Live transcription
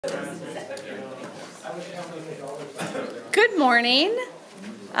Good morning.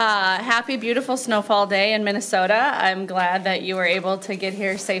 Happy, beautiful snowfall day in Minnesota. I'm glad that you were able to get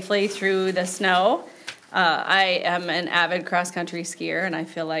here safely through the snow. I am an avid cross-country skier, and I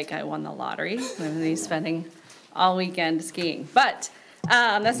feel like I won the lottery. I'm going to be spending all weekend skiing. But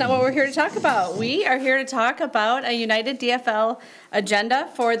that's not what we're here to talk about. We are here to talk about a United DFL agenda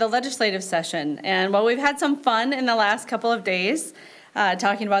for the legislative session. And while we've had some fun in the last couple of days,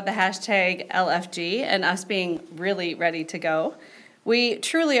 talking about the hashtag LFG and us being really ready to go, we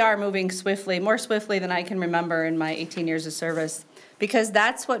truly are moving swiftly, more swiftly than I can remember in my 18 years of service, because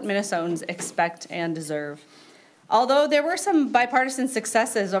that's what Minnesotans expect and deserve. Although there were some bipartisan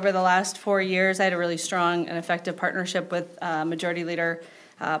successes over the last 4 years, I had a really strong and effective partnership with Majority Leader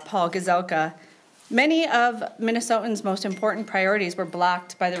Paul Dziedzic. Many of Minnesotans' most important priorities were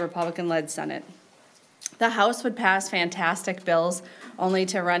blocked by the Republican-led Senate. The House would pass fantastic bills only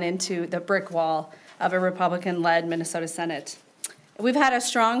to run into the brick wall of a Republican-led Minnesota Senate. We've had a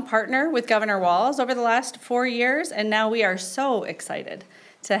strong partner with Governor Walz over the last 4 years, and now we are so excited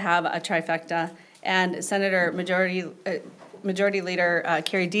to have a trifecta and Senator Majority Leader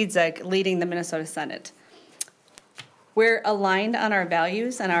Kari Dziedzic leading the Minnesota Senate. We're aligned on our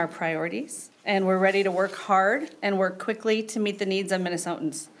values and our priorities, and we're ready to work hard and work quickly to meet the needs of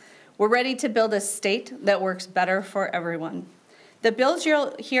Minnesotans. We're ready to build a state that works better for everyone. The bills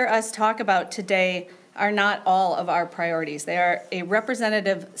you'll hear us talk about today are not all of our priorities. They are a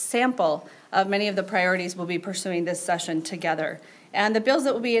representative sample of many of the priorities we'll be pursuing this session together. And the bills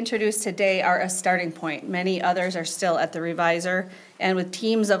that will be introduced today are a starting point. Many others are still at the revisor and with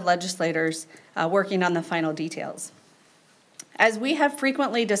teams of legislators working on the final details. As we have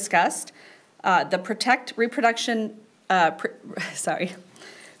frequently discussed, the Protect Reproductive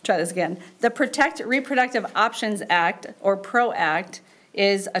Options Act, or PRO Act,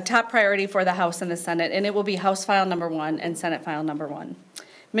 is a top priority for the House and the Senate, and it will be House File Number 1 and Senate File Number 1.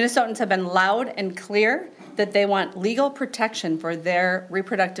 Minnesotans have been loud and clear that they want legal protection for their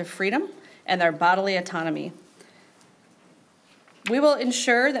reproductive freedom and their bodily autonomy. We will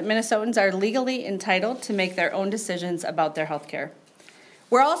ensure that Minnesotans are legally entitled to make their own decisions about their health care.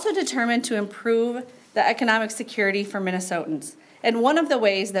 We're also determined to improve the economic security for Minnesotans. And one of the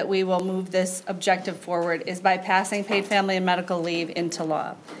ways that we will move this objective forward is by passing paid family and medical leave into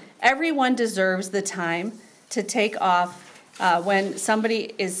law. Everyone deserves the time to take off when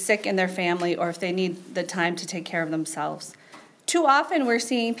somebody is sick in their family or if they need the time to take care of themselves. Too often we're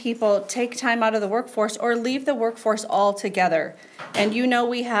seeing people take time out of the workforce or leave the workforce altogether. And you know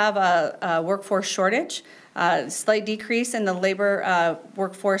we have a workforce shortage, slight decrease in the labor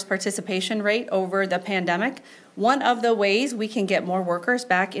workforce participation rate over the pandemic. One of the ways we can get more workers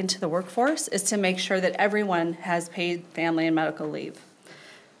back into the workforce is to make sure that everyone has paid family and medical leave.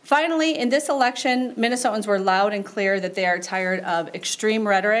 Finally, in this election, Minnesotans were loud and clear that they are tired of extreme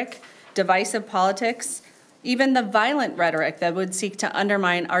rhetoric, divisive politics, even the violent rhetoric that would seek to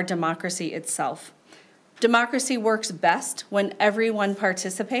undermine our democracy itself. Democracy works best when everyone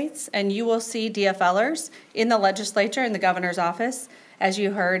participates, and you will see DFLers in the legislature, in the governor's office, as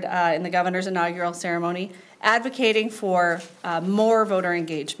you heard in the governor's inaugural ceremony, advocating for more voter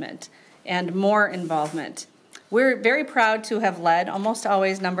engagement and more involvement. We're very proud to have led, almost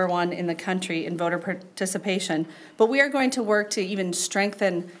always #1 in the country in voter participation, but we are going to work to even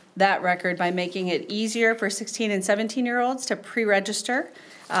strengthen that record by making it easier for 16 and 17-year-olds to pre-register.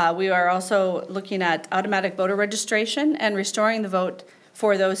 We are also looking at automatic voter registration and restoring the vote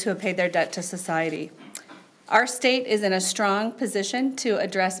for those who have paid their debt to society. Our state is in a strong position to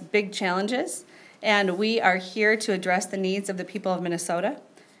address big challenges, and we are here to address the needs of the people of Minnesota.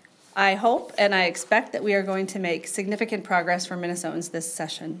 I hope and I expect that we are going to make significant progress for Minnesotans this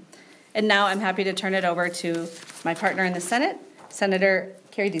session. And now I'm happy to turn it over to my partner in the Senate, Senator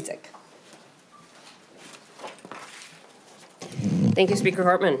Kari Dziedzic. Thank you, Speaker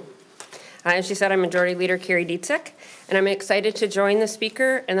Hortman. As she said, I'm Majority Leader Kari Dziedzic, and I'm excited to join the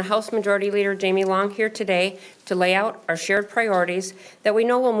Speaker and the House Majority Leader Jamie Long here today to lay out our shared priorities that we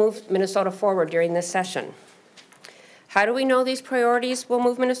know will move Minnesota forward during this session. How do we know these priorities will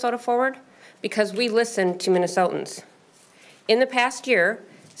move Minnesota forward? Because we listen to Minnesotans. In the past year,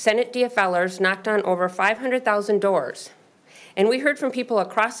 Senate DFLers knocked on over 500,000 doors, and we heard from people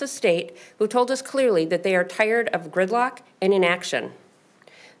across the state who told us clearly that they are tired of gridlock and inaction.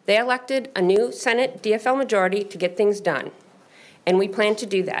 They elected a new Senate DFL majority to get things done, and we plan to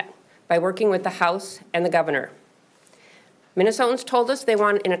do that by working with the House and the governor. Minnesotans told us they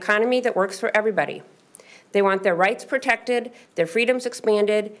want an economy that works for everybody. They want their rights protected, their freedoms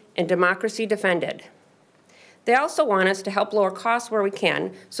expanded, and democracy defended. They also want us to help lower costs where we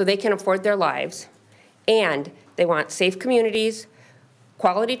can so they can afford their lives. And they want safe communities,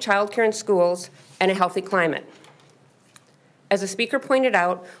 quality childcare in schools, and a healthy climate. As the speaker pointed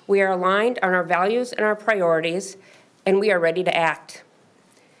out, we are aligned on our values and our priorities, and we are ready to act.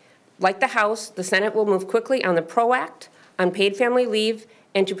 Like the House, the Senate will move quickly on the PRO Act, on paid family leave,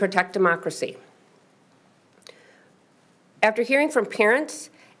 and to protect democracy. After hearing from parents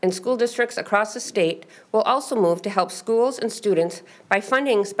and school districts across the state, we'll also move to help schools and students by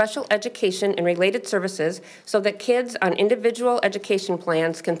funding special education and related services so that kids on individual education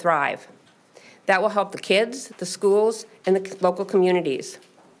plans can thrive. That will help the kids, the schools, and the local communities.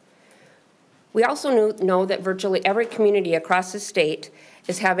 We also know that virtually every community across the state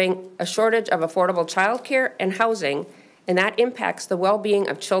is having a shortage of affordable childcare and housing, and that impacts the well-being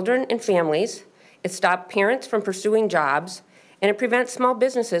of children and families. It stops parents from pursuing jobs, and it prevents small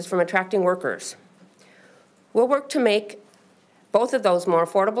businesses from attracting workers. We'll work to make both of those more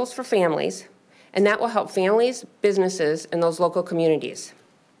affordable for families, and that will help families, businesses, and those local communities.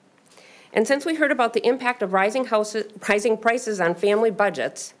 And since we heard about the impact of rising prices on family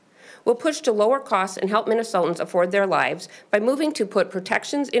budgets, we'll push to lower costs and help Minnesotans afford their lives by moving to put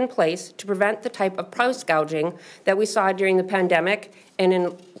protections in place to prevent the type of price gouging that we saw during the pandemic and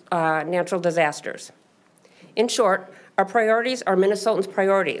in natural disasters. In short, our priorities are Minnesotans'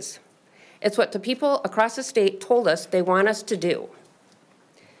 priorities. It's what the people across the state told us they want us to do.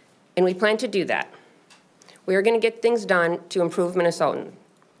 And we plan to do that. We are going to get things done to improve Minnesotans.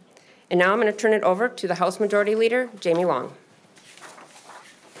 And now I'm going to turn it over to the House Majority Leader, Jamie Long.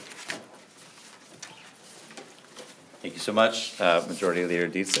 Thank you so much, Majority Leader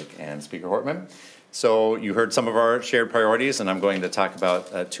Dziedzic and Speaker Hortman. So you heard some of our shared priorities, and I'm going to talk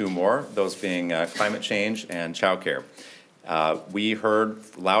about two more, those being climate change and childcare. We heard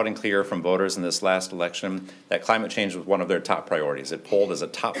loud and clear from voters in this last election that climate change was one of their top priorities. It polled as a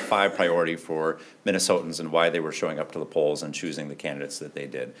top 5 priority for Minnesotans and why they were showing up to the polls and choosing the candidates that they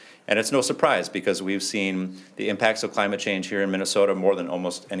did. And it's no surprise because we've seen the impacts of climate change here in Minnesota more than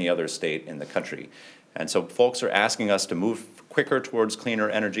almost any other state in the country. And so folks are asking us to move quicker towards cleaner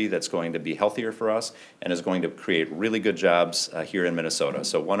energy that's going to be healthier for us and is going to create really good jobs here in Minnesota.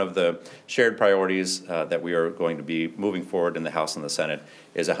 So one of the shared priorities that we are going to be moving forward in the House and the Senate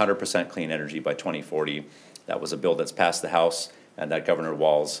is 100% clean energy by 2040. That was a bill that's passed the House and that Governor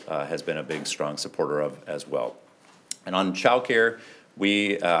Walz has been a big, strong supporter of as well. And on child care,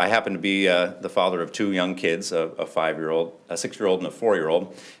 I happen to be the father of 2 young kids, a 5-year-old, a 6-year-old, and a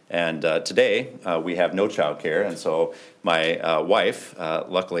 4-year-old. And today we have no child care, and so my wife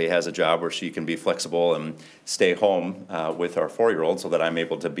luckily has a job where she can be flexible and stay home with our 4-year-old so that I'm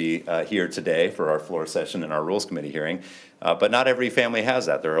able to be here today for our floor session and our Rules Committee hearing. But not every family has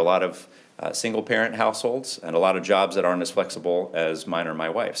that. There are a lot of single-parent households and a lot of jobs that aren't as flexible as mine or my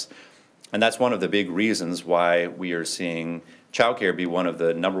wife's. And that's one of the big reasons why we are seeing childcare be one of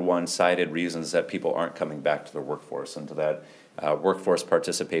the #1 cited reasons that people aren't coming back to the workforce and to that workforce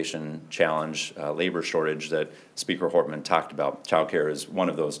participation challenge, labor shortage that Speaker Hortman talked about. Childcare is one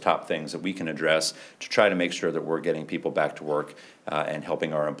of those top things that we can address to try to make sure that we're getting people back to work and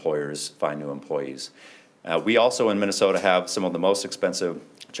helping our employers find new employees. We also in Minnesota have some of the most expensive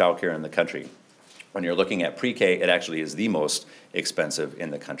childcare in the country. When you're looking at pre-K, it actually is the most expensive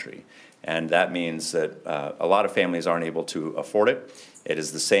in the country. And that means that a lot of families aren't able to afford it. It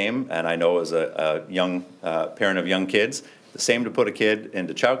is the same, and I know as a young parent of young kids, the same to put a kid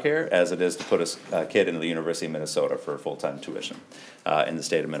into childcare as it is to put a kid into the University of Minnesota for full-time tuition in the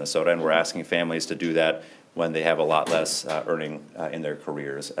state of Minnesota. And we're asking families to do that when they have a lot less earning in their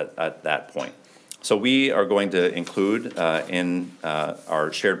careers at that point. So we are going to include in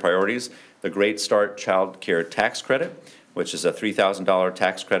our shared priorities the Great Start Child Care Tax Credit, which is a $3,000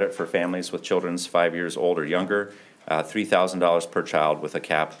 tax credit for families with children 5 years old or younger, $3,000 per child with a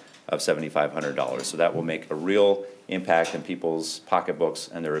cap of $7,500. So that will make a real impact in people's pocketbooks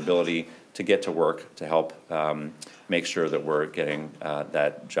and their ability to get to work to help make sure that we're getting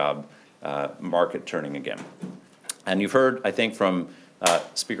that job market turning again. And you've heard, I think, from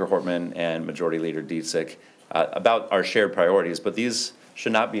Speaker Hortman and Majority Leader Dziedzic about our shared priorities, but these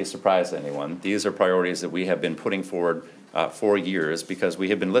should not be a surprise to anyone. These are priorities that we have been putting forward for years because we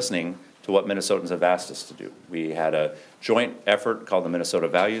have been listening to what Minnesotans have asked us to do. We had a joint effort called the Minnesota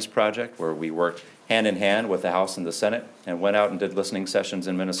Values Project where we worked hand in hand with the House and the Senate and went out and did listening sessions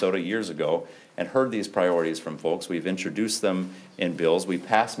in Minnesota years ago and heard these priorities from folks. We've introduced them in bills. We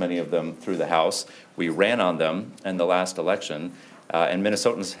passed many of them through the House. We ran on them in the last election. And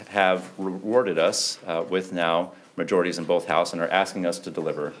Minnesotans have rewarded us with now majorities in both houses and are asking us to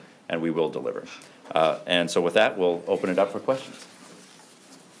deliver, and we will deliver. And so with that, we'll open it up for questions.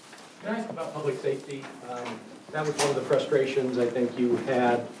 Can I ask about public safety? That was one of the frustrations I think you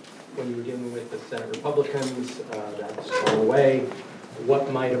had when you were dealing with the Senate Republicans. That's gone away.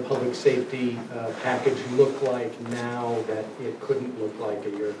 What might a public safety package look like now that it couldn't look like a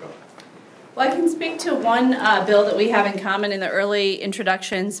year ago? Well, I can speak to one bill that we have in common in the early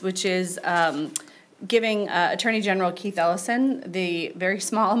introductions, which is giving Attorney General Keith Ellison the very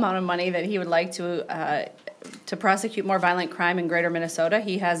small amount of money that he would like to prosecute more violent crime in Greater Minnesota.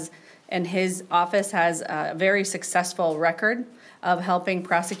 He has, and his office has a very successful record of helping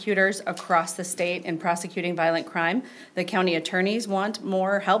prosecutors across the state in prosecuting violent crime. The county attorneys want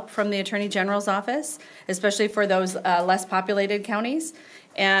more help from the Attorney General's office, especially for those less populated counties.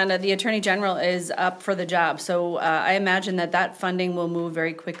 And the Attorney General is up for the job. So I imagine that that funding will move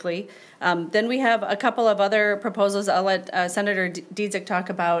very quickly. Then we have a couple of other proposals. I'll let Senator Dziedzic talk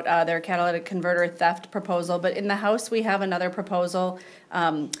about their catalytic converter theft proposal. But in the House, we have another proposal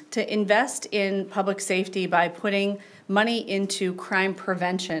to invest in public safety by putting money into crime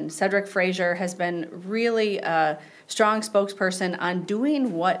prevention. Cedric Frazier has been really a strong spokesperson on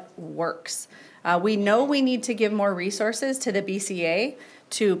doing what works. We know we need to give more resources to the BCA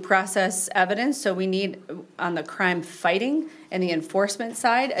to process evidence, so we need, on the crime fighting and the enforcement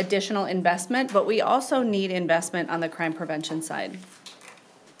side, additional investment, but we also need investment on the crime prevention side.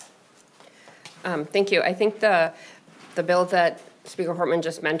 Thank you. I think the bill that Speaker Hortman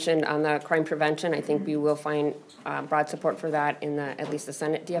just mentioned on the crime prevention, I think we will find broad support for that in at least the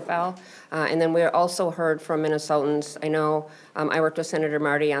Senate DFL. And then we also heard from Minnesotans. I know I worked with Senator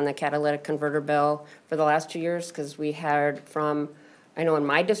Marty on the catalytic converter bill for the last 2 years because we heard from, I know in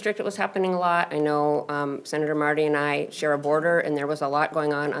my district it was happening a lot. I know Senator Marty and I share a border, and there was a lot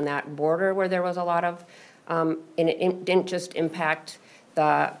going on that border where there was a lot of, and it didn't just impact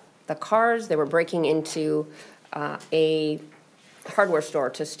the cars. They were breaking into a hardware store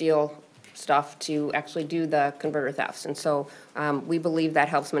to steal stuff to actually do the converter thefts. And so we believe that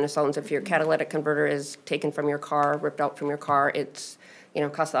helps Minnesotans. If your catalytic converter is taken from your car, ripped out from your car, it's,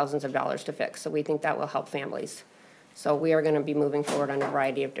 costs thousands of dollars to fix. So we think that will help families. So we are going to be moving forward on a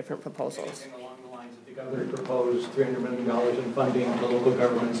variety of different proposals. Along the lines of the governor proposed $300 million in funding to local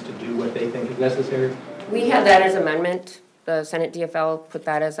governments to do what they think is necessary? We had that as amendment. The Senate DFL put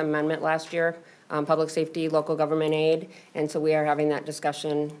that as amendment last year, public safety, local government aid, and so we are having that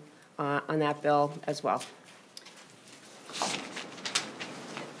discussion on that bill as well.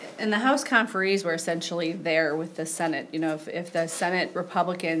 And the House conferees were essentially there with the Senate. If the Senate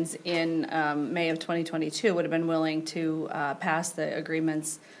Republicans in May of 2022 would have been willing to pass the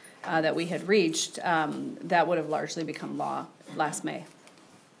agreements that we had reached, that would have largely become law last May.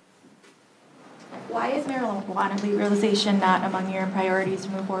 Why is marijuana legalization not among your priorities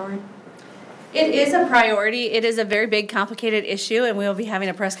to move forward? It is a priority. It is a very big, complicated issue, and we will be having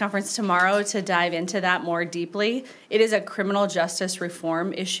a press conference tomorrow to dive into that more deeply. It is a criminal justice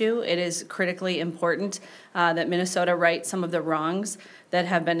reform issue. It is critically important that Minnesota right some of the wrongs that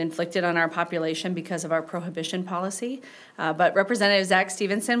have been inflicted on our population because of our prohibition policy. But Representative Zach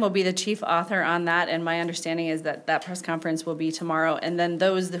Stevenson will be the chief author on that, and my understanding is that that press conference will be tomorrow, and then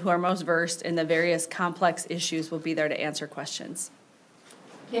those who are most versed in the various complex issues will be there to answer questions.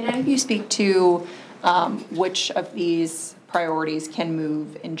 Can any of you speak to which of these priorities can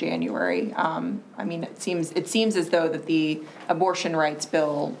move in January? I mean, it seems as though that the abortion rights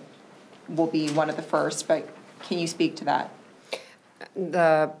bill will be one of the first, but can you speak to that?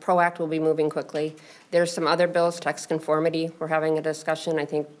 The PRO Act will be moving quickly. There's some other bills, tax conformity. We're having a discussion.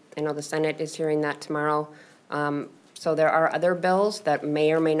 I know the Senate is hearing that tomorrow. So there are other bills that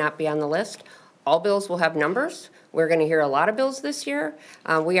may or may not be on the list. All bills will have numbers. We're going to hear a lot of bills this year.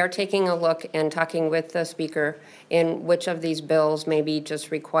 We are taking a look and talking with the speaker in which of these bills maybe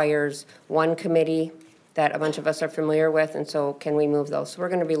just requires one committee that a bunch of us are familiar with, and so can we move those? So we're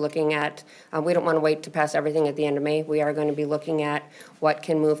going to be looking at, we don't want to wait to pass everything at the end of May. We are going to be looking at what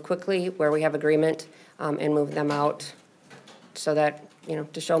can move quickly, where we have agreement, and move them out so that,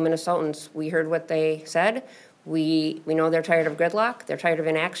 to show Minnesotans, we heard what they said. We know they're tired of gridlock, they're tired of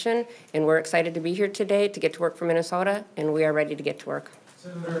inaction, and we're excited to be here today to get to work for Minnesota, and we are ready to get to work.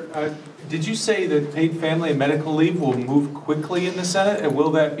 Senator, did you say that paid family and medical leave will move quickly in the Senate, and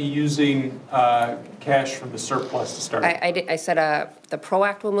will that be using cash from the surplus to start? I said the PRO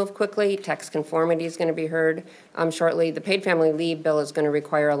Act will move quickly. Tax conformity is going to be heard shortly. The paid family leave bill is going to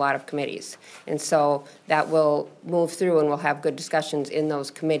require a lot of committees, and so that will move through, and we'll have good discussions in those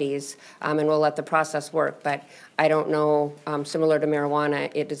committees, and we'll let the process work. But I don't know, similar to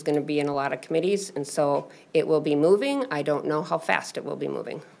marijuana, it is going to be in a lot of committees, and so it will be moving. I don't know how fast it will be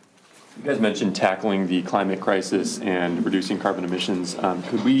moving. You guys mentioned tackling the climate crisis and reducing carbon emissions.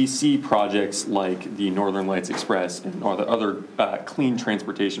 Could we see projects like the Northern Lights Express and or the other clean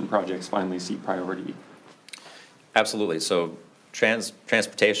transportation projects finally see priority? Absolutely. So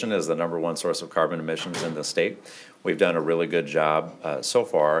transportation is the #1 source of carbon emissions in the state. We've done a really good job so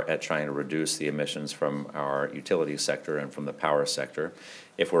far at trying to reduce the emissions from our utility sector and from the power sector.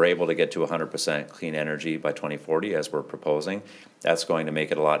 If we're able to get to 100% clean energy by 2040, as we're proposing, that's going to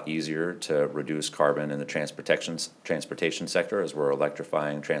make it a lot easier to reduce carbon in the transportation sector as we're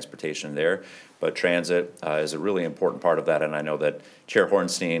electrifying transportation there. But transit is a really important part of that, and I know that Chair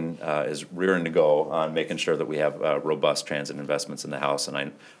Hornstein is rearing to go on making sure that we have robust transit investments in the House,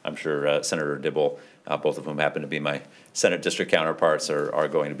 and I'm sure Senator Dibble, both of whom happen to be my Senate district counterparts, are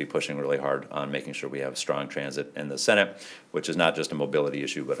going to be pushing really hard on making sure we have strong transit in the Senate, which is not just a mobility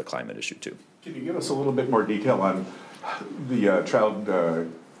issue, but a climate issue too. Can you give us a little bit more detail on the child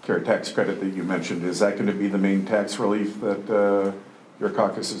care tax credit that you mentioned? Is that going to be the main tax relief that your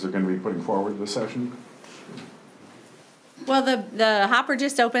caucuses are going to be putting forward this session? Well, the hopper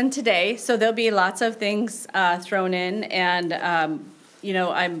just opened today, so there'll be lots of things thrown in, and you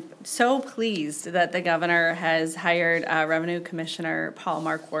know, I'm so pleased that the governor has hired Revenue Commissioner Paul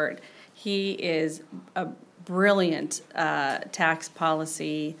Marquardt. He is a brilliant tax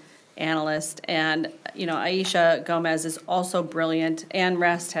policy analyst, and you know, Aisha Gomez is also brilliant. Ann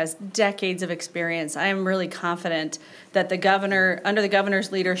Rest has decades of experience. I am really confident that the governor, under the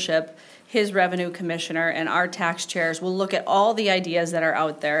governor's leadership, his revenue commissioner and our tax chairs will look at all the ideas that are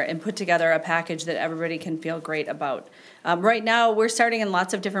out there and put together a package that everybody can feel great about. Right now, we're starting in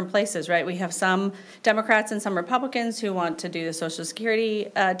lots of different places, right? We have some Democrats and some Republicans who want to do the Social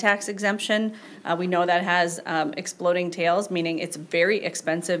Security tax exemption. We know that has exploding tails, meaning it's very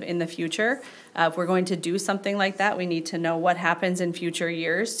expensive in the future. If we're going to do something like that, we need to know what happens in future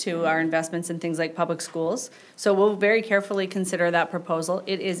years to our investments in things like public schools. So we'll very carefully consider that proposal.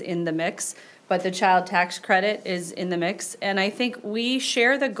 It is in the mix, but the child tax credit is in the mix. And I think we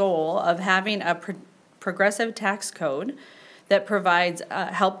share the goal of having a progressive tax code that provides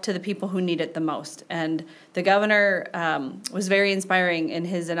help to the people who need it the most. And the governor was very inspiring in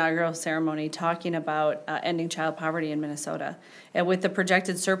his inaugural ceremony talking about ending child poverty in Minnesota. And with the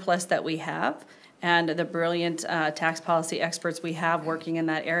projected surplus that we have and the brilliant tax policy experts we have working in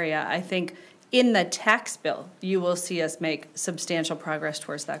that area, I think in the tax bill, you will see us make substantial progress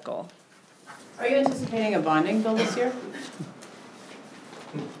towards that goal. Are you anticipating a bonding bill this year?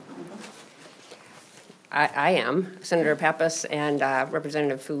 I am. Senator Pappas and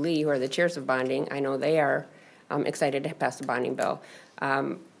Representative Fu Lee, who are the chairs of bonding, I know they are excited to pass the bonding bill.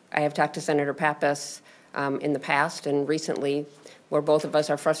 I have talked to Senator Pappas in the past and recently, where both of us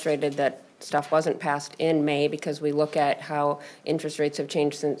are frustrated that stuff wasn't passed in May, because we look at how interest rates have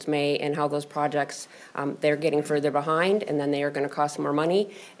changed since May and how those projects, they're getting further behind, and then they are going to cost more money,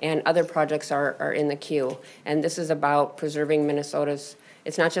 and other projects are in the queue. And this is about preserving Minnesota's,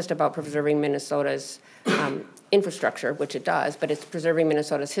 it's not just about preserving Minnesota's infrastructure, which it does, but it's preserving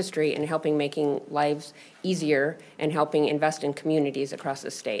Minnesota's history and helping making lives easier and helping invest in communities across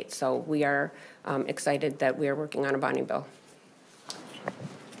the state. So we are excited that we are working on a bonding bill.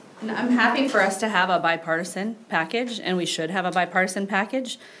 And I'm happy for us to have a bipartisan package, and we should have a bipartisan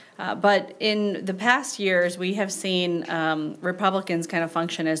package. But in the past years, we have seen Republicans kind of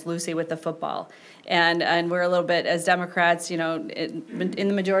function as Lucy with the football. And we're a little bit, as Democrats, you know, in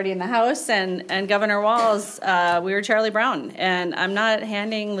the majority in the House, and Governor Walz, we were Charlie Brown. And I'm not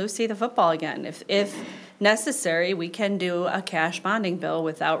handing Lucy the football again. If necessary, we can do a cash bonding bill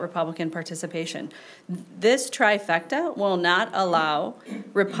without Republican participation. This trifecta will not allow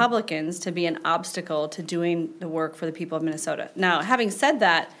Republicans to be an obstacle to doing the work for the people of Minnesota. Now, having said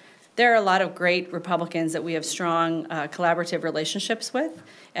that, there are a lot of great Republicans that we have strong collaborative relationships with,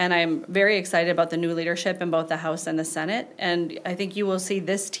 and I'm very excited about the new leadership in both the House and the Senate, and I think you will see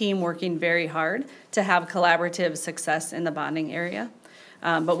this team working very hard to have collaborative success in the bonding area,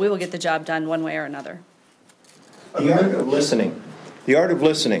 but we will get the job done one way or another. The art of listening. The art of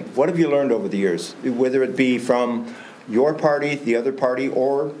listening. What have you learned over the years, whether it be from your party, the other party,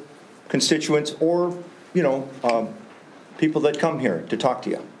 or constituents, or, you know, people that come here to talk to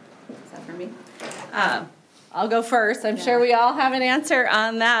you? Is that for me? I'll go first. I'm sure we all have an answer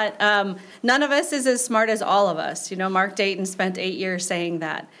on that. None of us is as smart as all of us. You know, Mark Dayton spent 8 years saying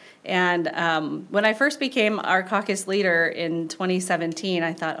that. And when I first became our caucus leader in 2017,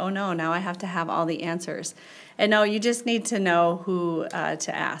 I thought, oh no, now I have to have all the answers. And no, you just need to know who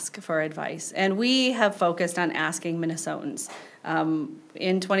to ask for advice. And we have focused on asking Minnesotans.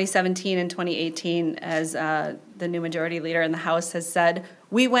 In 2017 and 2018, as the new majority leader in the House has said,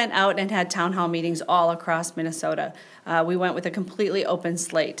 we went out and had town hall meetings all across Minnesota. We went with a completely open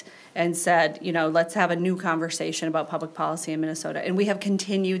slate and said, you know, let's have a new conversation about public policy in Minnesota. And we have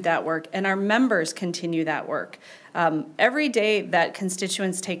continued that work, and our members continue that work. Every day that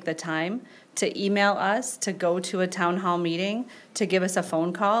constituents take the time to email us, to go to a town hall meeting, to give us a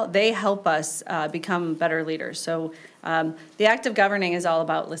phone call, they help us become better leaders. So the act of governing is all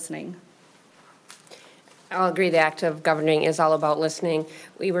about listening. I'll agree the act of governing is all about listening.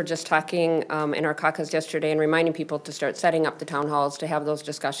 We were just talking in our caucus yesterday and reminding people to start setting up the town halls to have those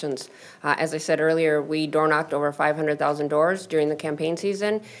discussions. As I said earlier, we door knocked over 500,000 doors during the campaign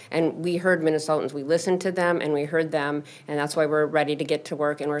season, and we heard Minnesotans. We listened to them and we heard them, and that's why we're ready to get to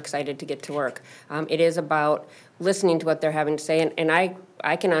work and we're excited to get to work. It is about listening to what they're having to say, and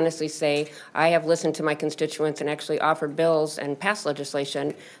I can honestly say I have listened to my constituents and actually offered bills and passed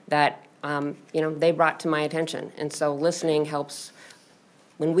legislation that you know, they brought to my attention. And so listening helps.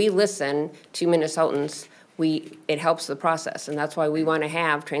 When we listen to Minnesotans, it helps the process. And that's why we want to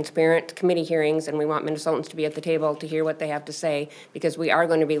have transparent committee hearings, and we want Minnesotans to be at the table to hear what they have to say, because we are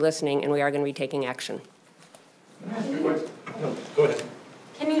going to be listening and we are going to be taking action. No, go ahead.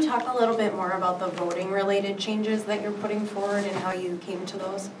 Can you talk a little bit more about the voting related changes that you're putting forward and how you came to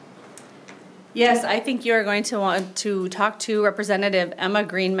those? Yes, I think you are going to want to talk to Representative Emma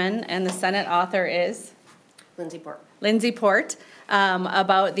Greenman, and the Senate author is? Lindsay Port,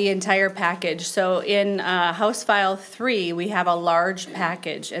 about the entire package. So in House File 3, we have a large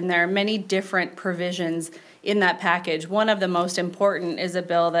package, and there are many different provisions in that package. One of the most important is a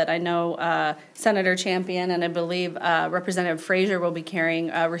bill that I know Senator Champion and I believe Representative Frazier will be carrying,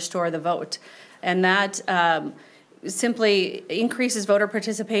 Restore the Vote. And that simply increases voter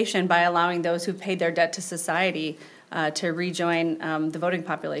participation by allowing those who've paid their debt to society to rejoin the voting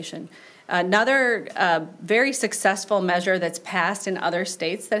population. Another very successful measure that's passed in other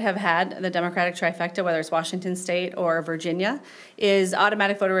states that have had the Democratic trifecta, whether it's Washington State or Virginia, is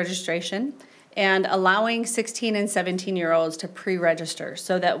automatic voter registration and allowing 16 and 17-year-olds to pre-register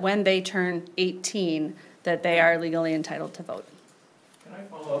so that when they turn 18, that they are legally entitled to vote. Can I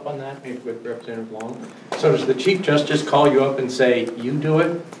follow up on that, maybe with Representative Long? So does the Chief Justice call you up and say, you do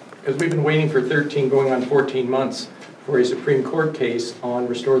it? Because we've been waiting for 13, going on 14 months for a Supreme Court case on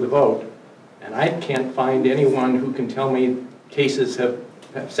Restore the Vote. And I can't find anyone who can tell me cases have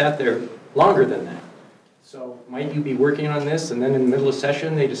sat there longer than that. So might you be working on this and then in the middle of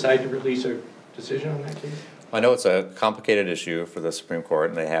session they decide to release a decision on that case? I know it's a complicated issue for the Supreme Court,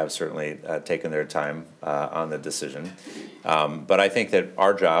 and they have certainly taken their time on the decision. But I think that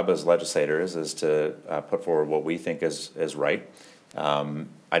our job as legislators is to put forward what we think is right.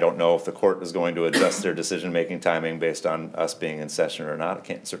 I don't know if the court is going to adjust their decision-making timing based on us being in session or not.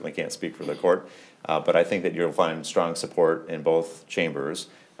 I certainly can't speak for the court. But I think that you'll find strong support in both chambers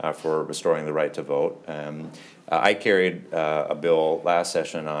for restoring the right to vote. I carried a bill last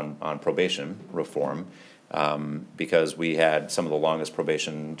session on probation reform. Because we had some of the longest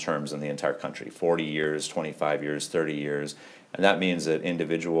probation terms in the entire country, 40 years, 25 years, 30 years. And that means that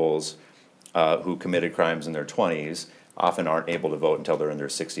individuals who committed crimes in their 20s often aren't able to vote until they're in their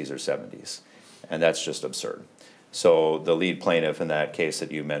 60s or 70s. And that's just absurd. So the lead plaintiff in that case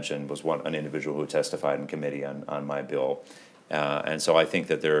that you mentioned was an individual who testified in committee on my bill. And so I think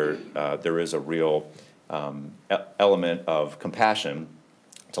that there is a real element of compassion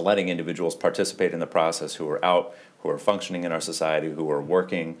to letting individuals participate in the process who are out, who are functioning in our society, who are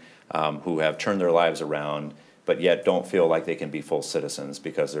working, who have turned their lives around, but yet don't feel like they can be full citizens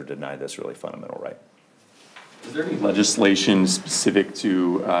because they're denied this really fundamental right. Is there any legislation specific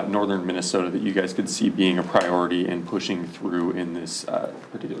to northern Minnesota that you guys could see being a priority and pushing through in this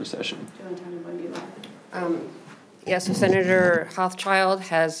particular session? Yes, so Senator Hochschild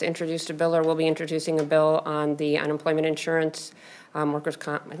has introduced a bill, or will be introducing a bill on the unemployment insurance, workers'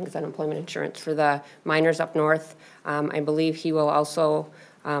 comp, I think it's unemployment insurance for the miners up north. I believe he will also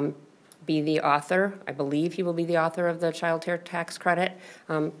be the author. I believe he will be the author of the child care tax credit,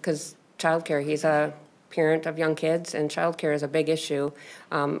 because child care, he's a parent of young kids, and child care is a big issue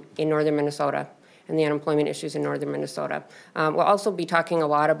in northern Minnesota, and the unemployment issues in northern Minnesota. We'll also be talking a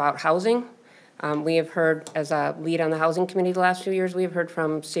lot about housing. We have heard, as a lead on the housing committee the last few years, we have heard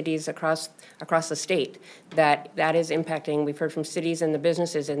from cities across the state that is impacting. We've heard from cities and the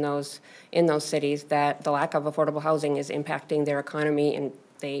businesses in those cities that the lack of affordable housing is impacting their economy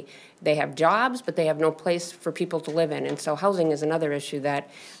They have jobs, but they have no place for people to live in. And so housing is another issue that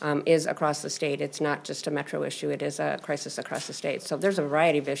is across the state. It's not just a metro issue. It is a crisis across the state. So there's a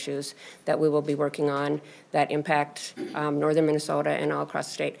variety of issues that we will be working on that impact northern Minnesota and all across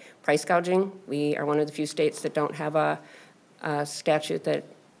the state. Price gouging, we are one of the few states that don't have a statute that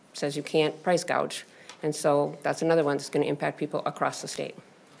says you can't price gouge. And so that's another one that's going to impact people across the state.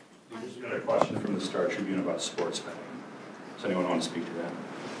 We just got a question from the Star Tribune about sports betting. Does anyone want to speak to that?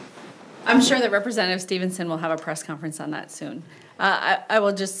 I'm sure that Representative Stevenson will have a press conference on that soon. I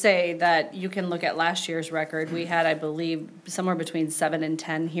will just say that you can look at last year's record. We had, I believe, somewhere between 7 and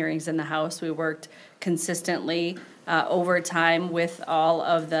 10 hearings in the House. We worked consistently over time with all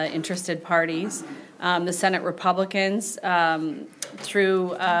of the interested parties. The Senate Republicans,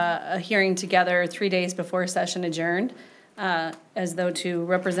 through a hearing together 3 days before session adjourned, as though to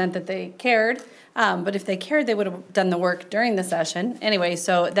represent that they cared. But if they cared, they would have done the work during the session. Anyway,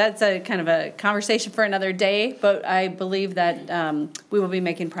 so that's a kind of a conversation for another day, but I believe that we will be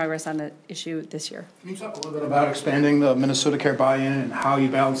making progress on the issue this year. Can you talk a little bit about expanding the Minnesota Care buy-in and how you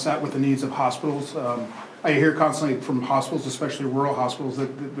balance that with the needs of hospitals? I hear constantly from hospitals, especially rural hospitals,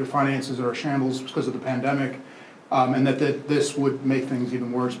 that their finances are shambles because of the pandemic, and that this would make things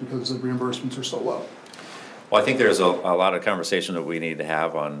even worse because the reimbursements are so low. Well, I think there's a lot of conversation that we need to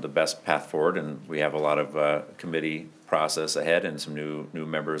have on the best path forward, and we have a lot of committee process ahead and some new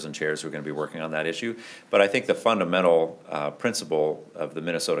members and chairs who are going to be working on that issue. But I think the fundamental principle of the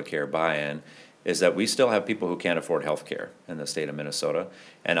Minnesota Care buy-in is that we still have people who can't afford health care in the state of Minnesota.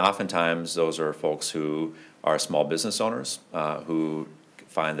 And oftentimes those are folks who are small business owners who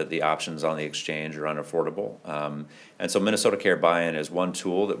find that the options on the exchange are unaffordable. And so Minnesota Care buy-in is one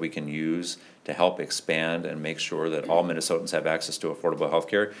tool that we can use to help expand and make sure that all Minnesotans have access to affordable health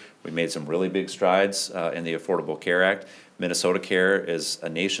care. We made some really big strides in the Affordable Care Act. Minnesota Care is a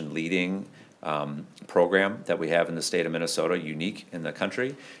nation-leading program that we have in the state of Minnesota, unique in the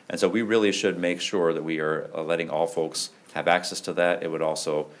country. And so we really should make sure that we are letting all folks have access to that. It would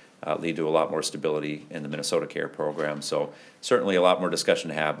also lead to a lot more stability in the Minnesota Care program. So certainly a lot more discussion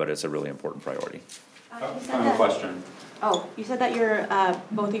to have, but it's a really important priority. Final question. Oh, you said that your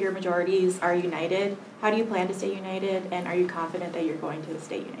both of your majorities are united. How do you plan to stay united, and are you confident that you're going to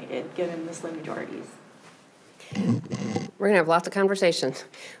stay united given the slim majorities? We're going to have lots of conversations.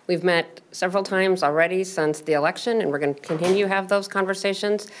 We've met several times already since the election, and we're going to continue to have those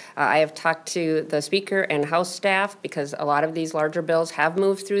conversations. I have talked to the Speaker and House staff because a lot of these larger bills have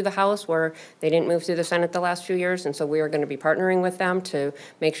moved through the House where they didn't move through the Senate the last few years, and so we are going to be partnering with them to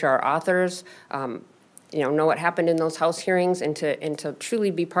make sure our authors know what happened in those House hearings and to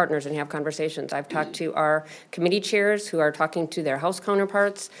truly be partners and have conversations. I've talked to our committee chairs who are talking to their House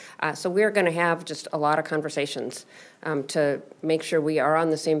counterparts. So we're going to have just a lot of conversations to make sure we are on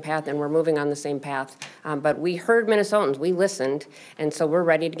the same path and we're moving on the same path. But we heard Minnesotans, we listened, and so we're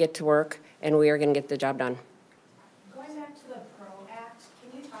ready to get to work and we are going to get the job done. Going back to the PRO Act,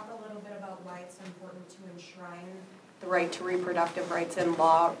 can you talk a little bit about why it's important to enshrine the right to reproductive rights in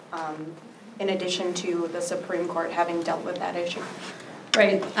law, in addition to the Supreme Court having dealt with that issue?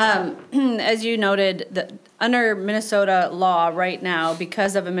 Right. As you noted, under Minnesota law right now,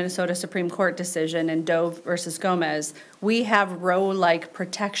 because of a Minnesota Supreme Court decision in Doe versus Gomez, we have Roe-like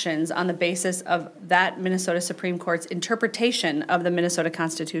protections on the basis of that Minnesota Supreme Court's interpretation of the Minnesota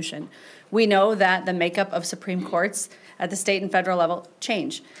Constitution. We know that the makeup of Supreme Courts at the state and federal level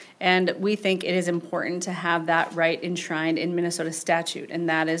change, and we think it is important to have that right enshrined in Minnesota statute, and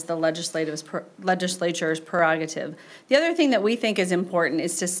that is the legislature's prerogative. The other thing that we think is important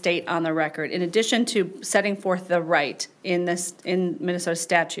is to state on the record, in addition to setting forth the right in Minnesota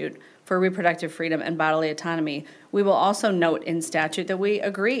statute for reproductive freedom and bodily autonomy, we will also note in statute that we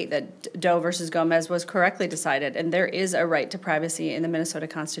agree that Doe versus Gomez was correctly decided, and there is a right to privacy in the Minnesota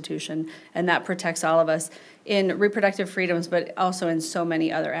Constitution, and that protects all of us in reproductive freedoms, but also in so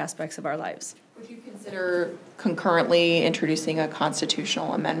many other aspects of our lives. Would you consider concurrently introducing a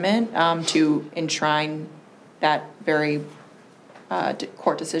constitutional amendment to enshrine that very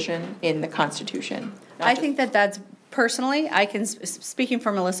court decision in the Constitution? I think that's personally, speaking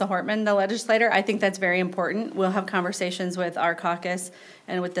for Melissa Hortman, the legislator, I think that's very important. We'll have conversations with our caucus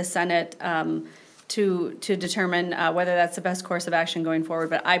and with the Senate to determine whether that's the best course of action going forward.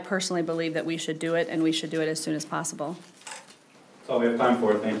 But I personally believe that we should do it, and we should do it as soon as possible. That's all we have time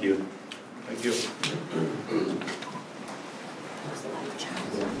for. Thank you. Thank you.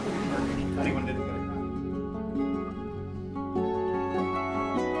 Anyone didn't